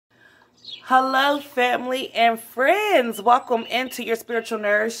Hello, family and friends. Welcome into your spiritual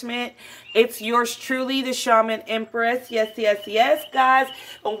nourishment. It's yours truly, the Shaman Empress. Yes, guys.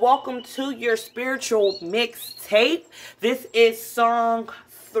 And welcome to your spiritual mixtape. This is song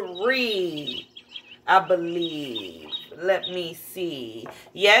 3, I believe. Let me see.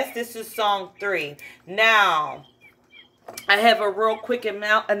 Yes, this is song 3. Now, I have a real quick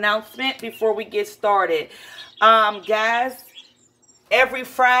announcement before we get started. Guys, every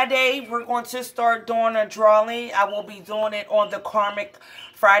Friday, we're going to start doing a drawing. I will be doing it on the Karmic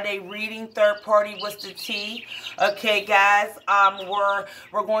Friday reading, third party, what's the tea? Okay, guys,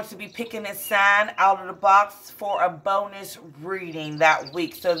 we're going to be picking a sign out of the box for a bonus reading that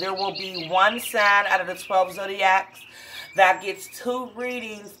week. So there will be one sign out of the 12 zodiacs that gets 2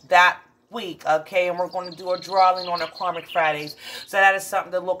 readings that week, okay, and we're going to do a drawing on the Karmic Fridays, so that is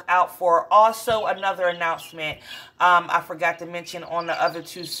something to look out for. Also, another announcement, I forgot to mention on the other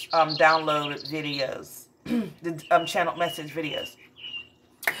 2 download videos, the channel message videos.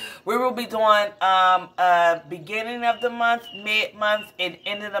 We will be doing beginning of the month, mid-month, and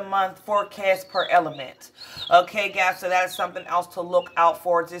end of the month forecast per element. Okay, guys, so that is something else to look out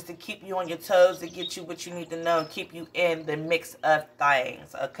for, just to keep you on your toes, to get you what you need to know, and keep you in the mix of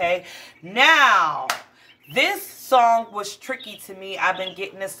things, okay? Now, this song was tricky to me. I've been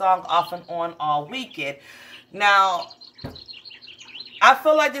getting this song off and on all weekend. Now, I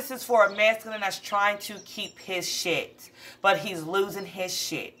feel like this is for a masculine that's trying to keep his shit, but he's losing his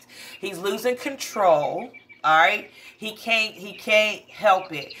shit. He's losing control, all right? He can't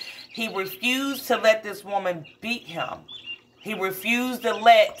help it. He refused to let this woman beat him. He refused to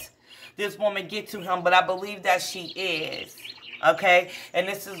let this woman get to him, but I believe that she is, okay? And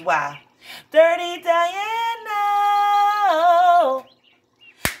this is why. Dirty Diana, oh,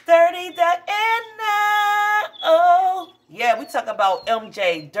 Dirty Diana, oh. Yeah, we talk about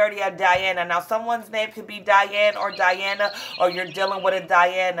MJ, Dirty Diana. Now, someone's name could be Diane or Diana, or you're dealing with a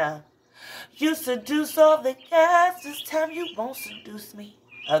Diana. You seduce all the guys, this time you won't seduce me.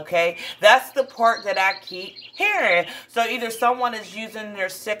 Okay, that's the part that I keep hearing. So either someone is using their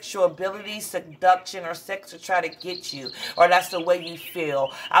sexual ability, seduction, or sex to try to get you, or that's the way you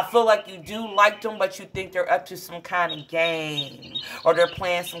feel. I feel like you do like them, but you think they're up to some kind of game, or they're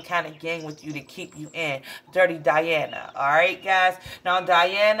playing some kind of game with you to keep you in. Dirty Diana. All right, guys. Now,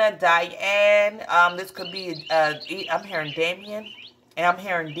 Diane, this could be, I'm hearing Damien, and I'm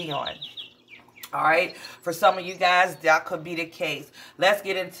hearing Dion. All right, for some of you guys, that could be the case. Let's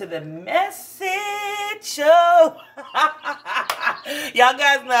get into the message. Oh. Y'all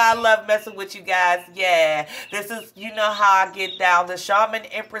guys know I love messing with you guys. Yeah, this is, you know how I get down. The Shaman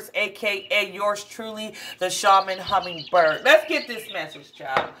Empress, a.k.a. yours truly, the Shaman Hummingbird. Let's get this message,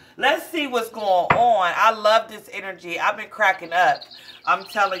 child. Let's see what's going on. I love this energy. I've been cracking up. I'm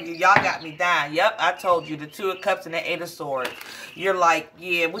telling you, y'all got me dying. Yep, I told you, the 2 of Cups and the 8 of Swords. You're like,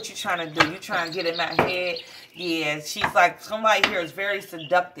 yeah, what you trying to do? You trying to get in my head? Yeah, she's like, somebody here is very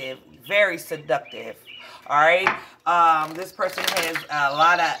seductive. Very seductive. All right? This person has a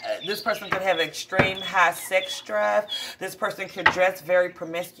lot of, this person could have extreme high sex drive. This person could dress very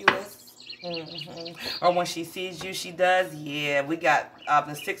promiscuous. Or when she sees you, she does. Yeah, we got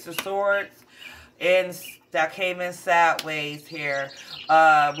the 6 of Swords. And that came in sideways here.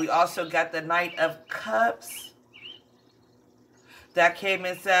 We also got the Knight of Cups. That came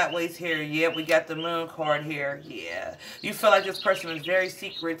in sideways here. Yeah, we got the Moon card here. Yeah. You feel like this person is very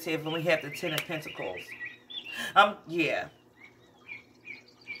secretive, and we have the 10 of Pentacles. Yeah.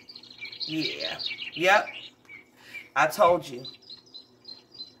 Yeah. Yep. I told you.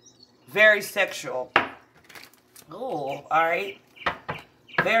 Very sexual. Oh, all right.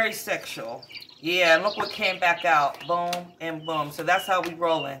 Very sexual. Yeah, look what came back out. Boom and boom. So that's how we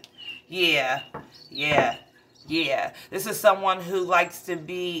rolling. Yeah. Yeah. Yeah. This is someone who likes to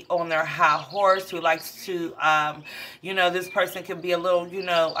be on their high horse, who likes to, you know, this person could be a little, you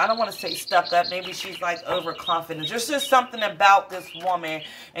know, I don't want to say stuck up. Maybe she's like overconfident. There's just something about this woman,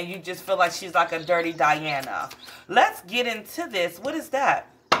 and you just feel like she's like a dirty Diana. Let's get into this. What is that?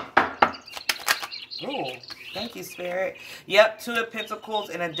 Ooh. Thank you, Spirit. Yep, 2 of Pentacles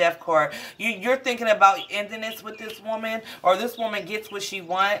and a Death card. You're thinking about ending this with this woman, or this woman gets what she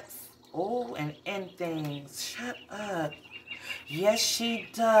wants. Oh, and end things. Shut up. Yes, she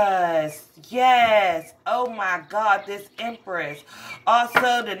does. Yes. Oh, my God, this Empress.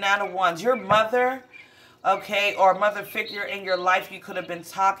 Also, the 9 of Wands. Your mother, okay, or mother figure in your life, you could have been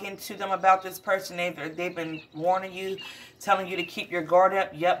talking to them about this person. They've been warning you, telling you to keep your guard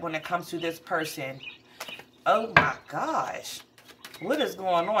up. Yep, when it comes to this person. Oh my gosh. What is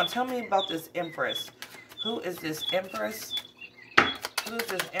going on? Tell me about this Empress. Who is this Empress? Who is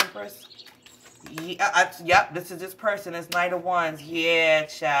this Empress? Yeah, yep, this is this person. It's Knight of Wands. Yeah,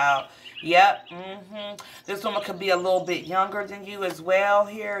 child. Yep. This woman could be a little bit younger than you as well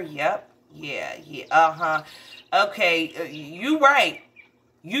here. Yep. Yeah, yeah. Uh-huh. Okay, you right.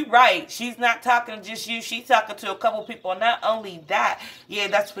 You right. She's not talking to just you. She's talking to a couple people. Not only that, yeah,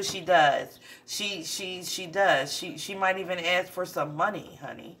 that's what she does. She does. She might even ask for some money,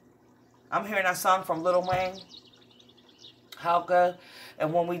 honey. I'm hearing that song from Lil Wayne. How good?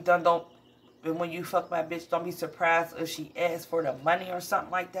 And when we done, don't. And when you fuck my bitch, don't be surprised if she asks for the money or something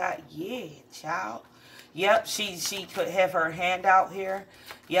like that. Yeah, child. Yep, she could have her hand out here.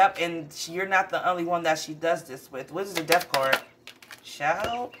 Yep, and you're not the only one that she does this with. What is the death card?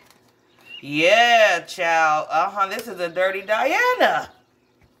 Child. Yeah, child. This is a Dirty Diana.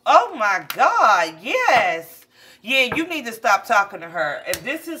 Oh my God, yes. Yeah, you need to stop talking to her. If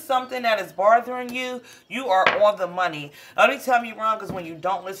this is something that is bothering you, you are on the money. The only time you're wrong is when you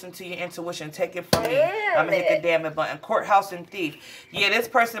don't listen to your intuition. Take it from me. I'm going to hit the damn it button. Courthouse and thief. Yeah, this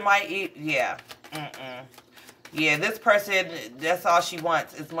person might eat. Yeah. Yeah, this person, that's all she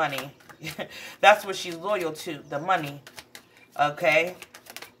wants is money. That's what she's loyal to, the money. Okay.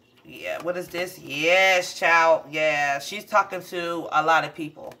 Yeah, what is this? Yes, child. Yeah, she's talking to a lot of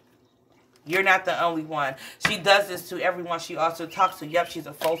people. You're not the only one. She does this to everyone she also talks to. Yep, she's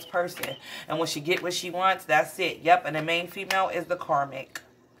a false person. And when she get what she wants, that's it. Yep, and the main female is the karmic.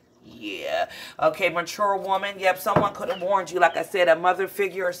 Yeah. Okay, mature woman. Yep, someone could have warned you. Like I said, a mother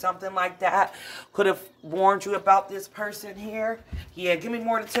figure or something like that could have warned you about this person here. Yeah, give me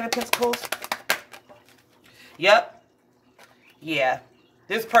more of the Ten of Pentacles. Yep. Yeah.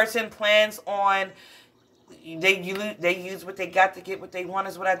 This person plans on... They use what they got to get what they want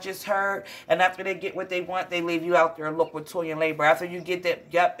is what I just heard. And after they get what they want, they leave you out there and look with toil and labor. After you get that,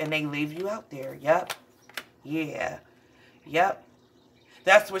 yep, and they leave you out there. Yep. Yeah. Yep.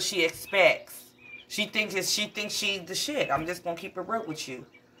 That's what she expects. She thinks she's the shit. I'm just gonna keep it real with you.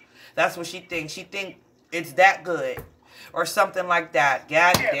 That's what she thinks. She thinks it's that good. Or something like that.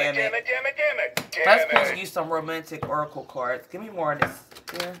 God damn it. I'm supposed to use some romantic oracle cards. Give me more of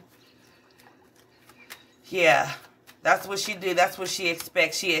this here. Yeah, that's what she do. That's what she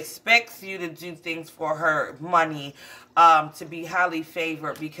expects. She expects you to do things for her money, to be highly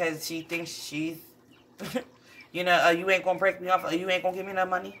favored because she thinks she's, you know, you ain't going to break me off. You ain't going to give me no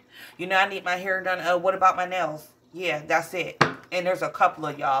money. You know, I need my hair done. What about my nails? Yeah, that's it. And there's a couple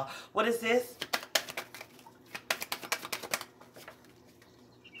of y'all. What is this?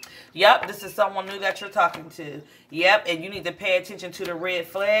 Yep, this is someone new that you're talking to. Yep, and you need to pay attention to the red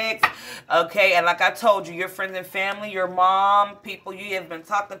flags. Okay, and like I told you, your friends and family, your mom, people you have been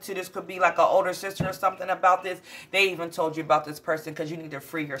talking to, this could be like an older sister or something about this. They even told you about this person because you need to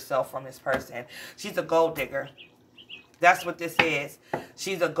free yourself from this person. She's a gold digger. That's what this is.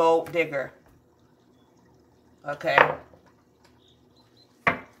 She's a gold digger. Okay.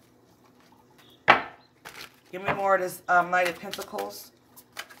 Give me more of this Knight of Pentacles.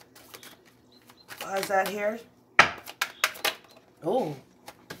 Why is that here? Oh,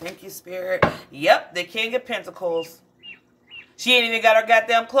 thank you, Spirit. Yep, the King of Pentacles. She ain't even got her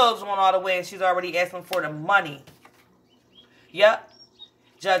goddamn clothes on all the way, and she's already asking for the money. Yep.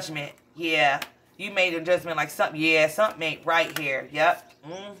 Judgment. Yeah. You made a judgment like something. Yeah, something ain't right here. Yep.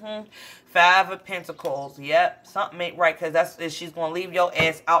 Five of Pentacles. Yep. Something ain't right because she's going to leave your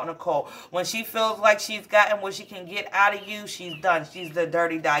ass out in the cold. When she feels like she's gotten what she can get out of you, she's done. She's the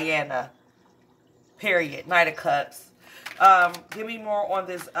Dirty Diana. Period. Knight of Cups. Give me more on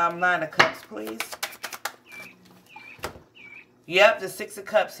this Nine of Cups, please. Yep, the Six of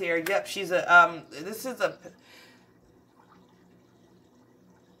Cups here. Yep, she's a, this is a,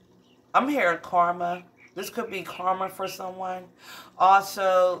 I'm hearing karma. This could be karma for someone.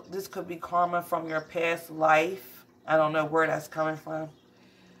 Also, this could be karma from your past life. I don't know where that's coming from.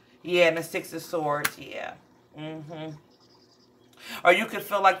 Yeah, and the Six of Swords. Yeah. Or you could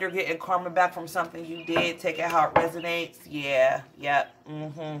feel like you're getting karma back from something you did. Take it how it resonates. Yeah. Yep.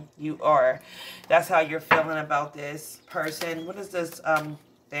 You are. That's how you're feeling about this person. What is this?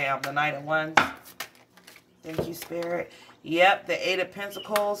 Damn, the Knight of Wands. Thank you, Spirit. Yep, the Eight of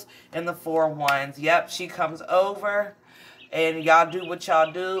Pentacles and the Four of Wands. Yep, she comes over. And y'all do what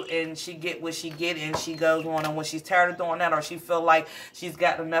y'all do, and she get what she get, and she goes on. And when she's tired of doing that, or she feel like she's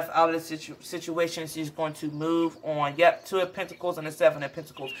gotten enough out of the situation, she's going to move on. Yep, Two of Pentacles and the Seven of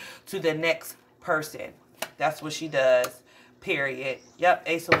Pentacles to the next person. That's what she does, period. Yep,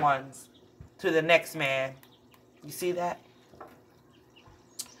 Ace of Wands to the next man. You see that?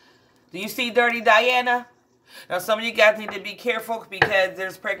 Do you see Dirty Diana? Now, some of you guys need to be careful because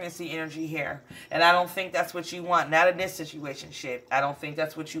there's pregnancy energy here. And I don't think that's what you want. Not in this situation, shit. I don't think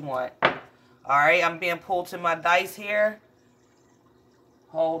that's what you want. All right, I'm being pulled to my dice here.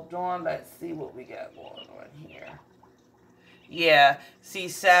 Hold on. Let's see what we got going on here. Yeah, see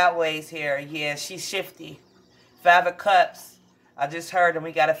sideways here. Yeah, she's shifty. 5 of Cups. I just heard, and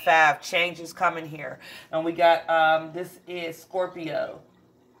we got a 5. Change is coming here. And we got, this is Scorpio.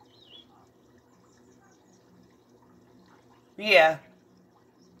 Yeah.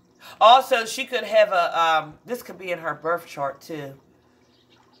 Also, she could have a, this could be in her birth chart, too.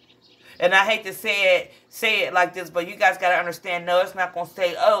 And I hate to say it like this, but you guys got to understand, no, it's not going to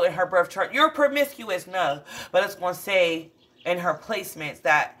say, oh, in her birth chart, you're promiscuous, no. But it's going to say in her placements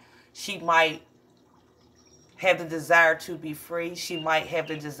that she might have the desire to be free. She might have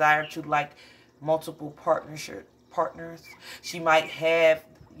the desire to like multiple partners. She might have,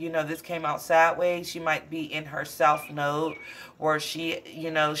 you know, this came out sideways. She might be in her south node, or she, you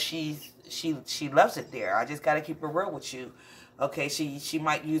know, she loves it there. I just got to keep it real with you. Okay, she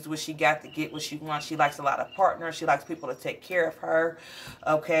might use what she got to get what she wants. She likes a lot of partners. She likes people to take care of her.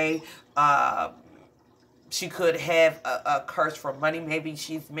 Okay, she could have a curse for money. Maybe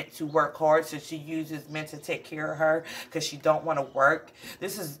she's meant to work hard, so she uses men to take care of her because she don't want to work.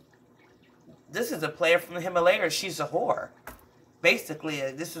 This is a player from the Himalayas. She's a whore. Basically,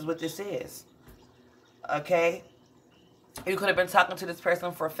 this is what this is. Okay? You could have been talking to this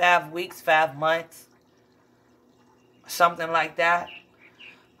person for 5 weeks, 5 months. Something like that.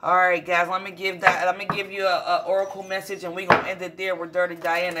 Alright, guys, let me give you a oracle message, and we're going to end it there with Dirty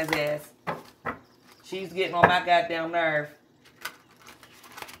Diana's ass. She's getting on my goddamn nerve.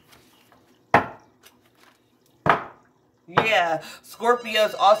 Yeah,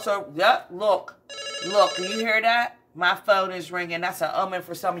 Scorpio's also, yep, look, can you hear that? My phone is ringing. That's an omen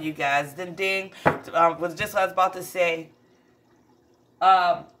for some of you guys. Ding, ding. Was just what I was about to say.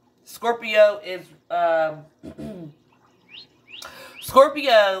 Scorpio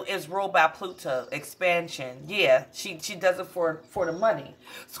is ruled by Pluto, expansion. Yeah, she does it for the money.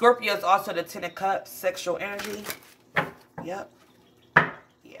 Scorpio is also the 10 of Cups, sexual energy. Yep.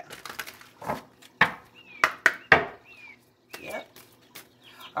 Yeah. Yep.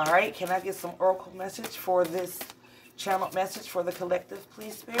 All right, can I get some oracle message for this channel message for the collective,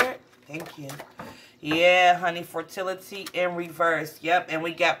 please, Spirit? Thank you. Yeah, honey, fertility in reverse. Yep, and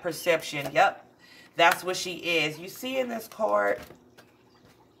we got perception. Yep, that's what she is. You see in this card,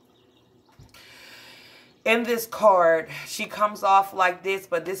 she comes off like this,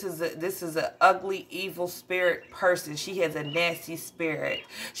 but this is an ugly, evil spirit person. She has a nasty spirit.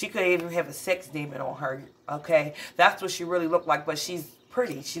 She could even have a sex demon on her. Okay, that's what she really looked like. But she's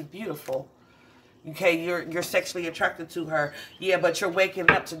pretty. She's beautiful. Okay, you're sexually attracted to her. Yeah, but you're waking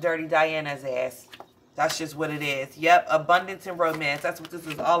up to Dirty Diana's ass. That's just what it is. Yep, abundance and romance. That's what this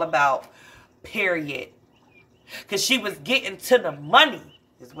is all about. Period. Because she was getting to the money,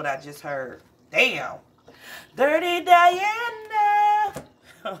 is what I just heard. Damn. Dirty Diana.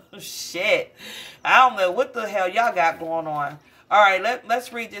 Oh, shit. I don't know what the hell y'all got going on. All right,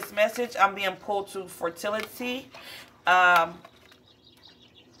 let's read this message. I'm being pulled to fertility.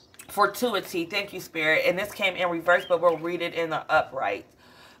 Fortuity. Thank you, Spirit. And this came in reverse, but we'll read it in the upright.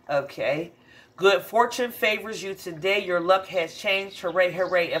 Okay. Good fortune favors you today. Your luck has changed. Hooray,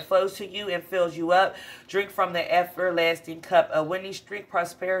 hooray. It flows to you and fills you up. Drink from the everlasting cup. A winning streak,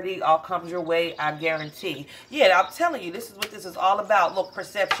 prosperity, all comes your way, I guarantee. Yeah, I'm telling you, this is what this is all about. Look,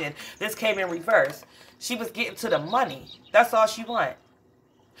 perception. This came in reverse. She was getting to the money. That's all she wanted.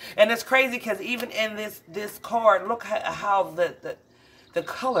 And it's crazy because even in this card, look how the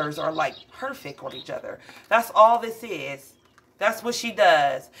colors are like perfect on each other. That's all this is. That's what she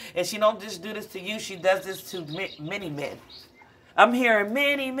does. And she don't just do this to you. She does this to many men. I'm hearing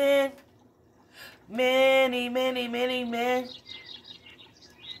many men. Many, many, many men.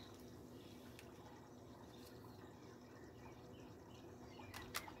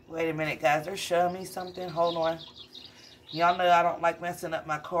 Wait a minute, guys. They're showing me something. Hold on. Y'all know I don't like messing up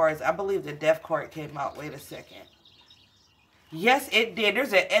my cards. I believe the death card came out. Wait a second. Yes, it did.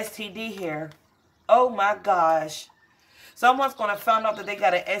 There's an STD here. Oh, my gosh. Someone's going to find out that they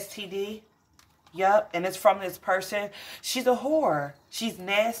got an STD. Yep, and it's from this person. She's a whore. She's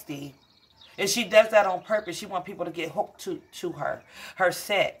nasty. And she does that on purpose. She wants people to get hooked to her. Her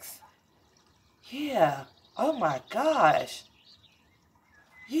sex. Yeah. Oh, my gosh.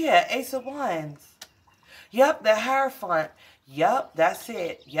 Yeah, Ace of Wands. Yep, the Hierophant. Yep, that's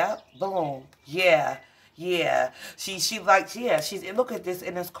it. Yep, boom. Yeah, yeah. She like, yeah, look at this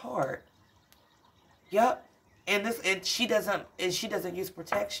in this card. Yep. And she doesn't use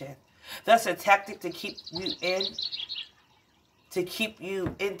protection. That's a tactic to keep you in. To keep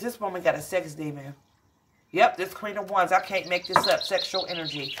you in. This woman got a sex demon. Yep, this Queen of Wands. I can't make this up. Sexual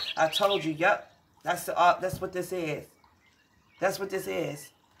energy. I told you. Yep. That's what this is. That's what this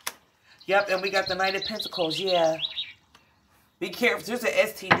is. Yep, and we got the Knight of Pentacles. Yeah. Be careful. There's an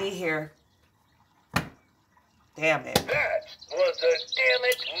STD here. Damn it. That was a damn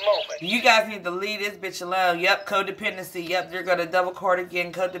it moment. You guys need to leave this bitch alone. Yep, codependency. Yep, you're going to devil card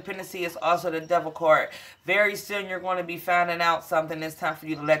again. Codependency is also the devil card. Very soon you're going to be finding out something. It's time for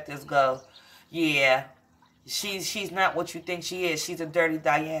you to let this go. Yeah. She's not what you think she is. She's a dirty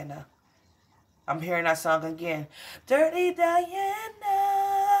Diana. I'm hearing that song again. Dirty Diana.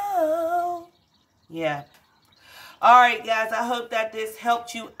 Yeah. Alright, guys. I hope that this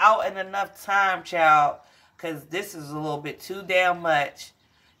helped you out in enough time, child. Because this is a little bit too damn much.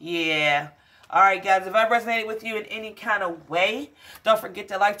 Yeah. Alright, guys. If I resonated with you in any kind of way, don't forget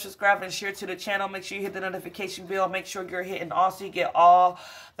to like, subscribe, and share to the channel. Make sure you hit the notification bell. Make sure you're hitting all so you get all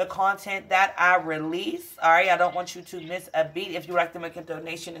the content that I release. Alright, I don't want you to miss a beat. If you would like to make a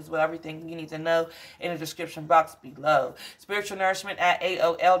donation as well, everything you need to know in the description box below.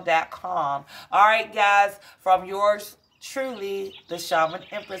 spiritualnourishment@aol.com. Alright, guys. From yours truly, the Shaman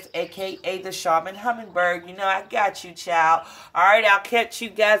Empress, a.k.a. the Shaman Hummingbird. You know I got you, child. Alright, I'll catch you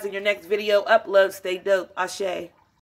guys in your next video upload. Stay dope. Ashe.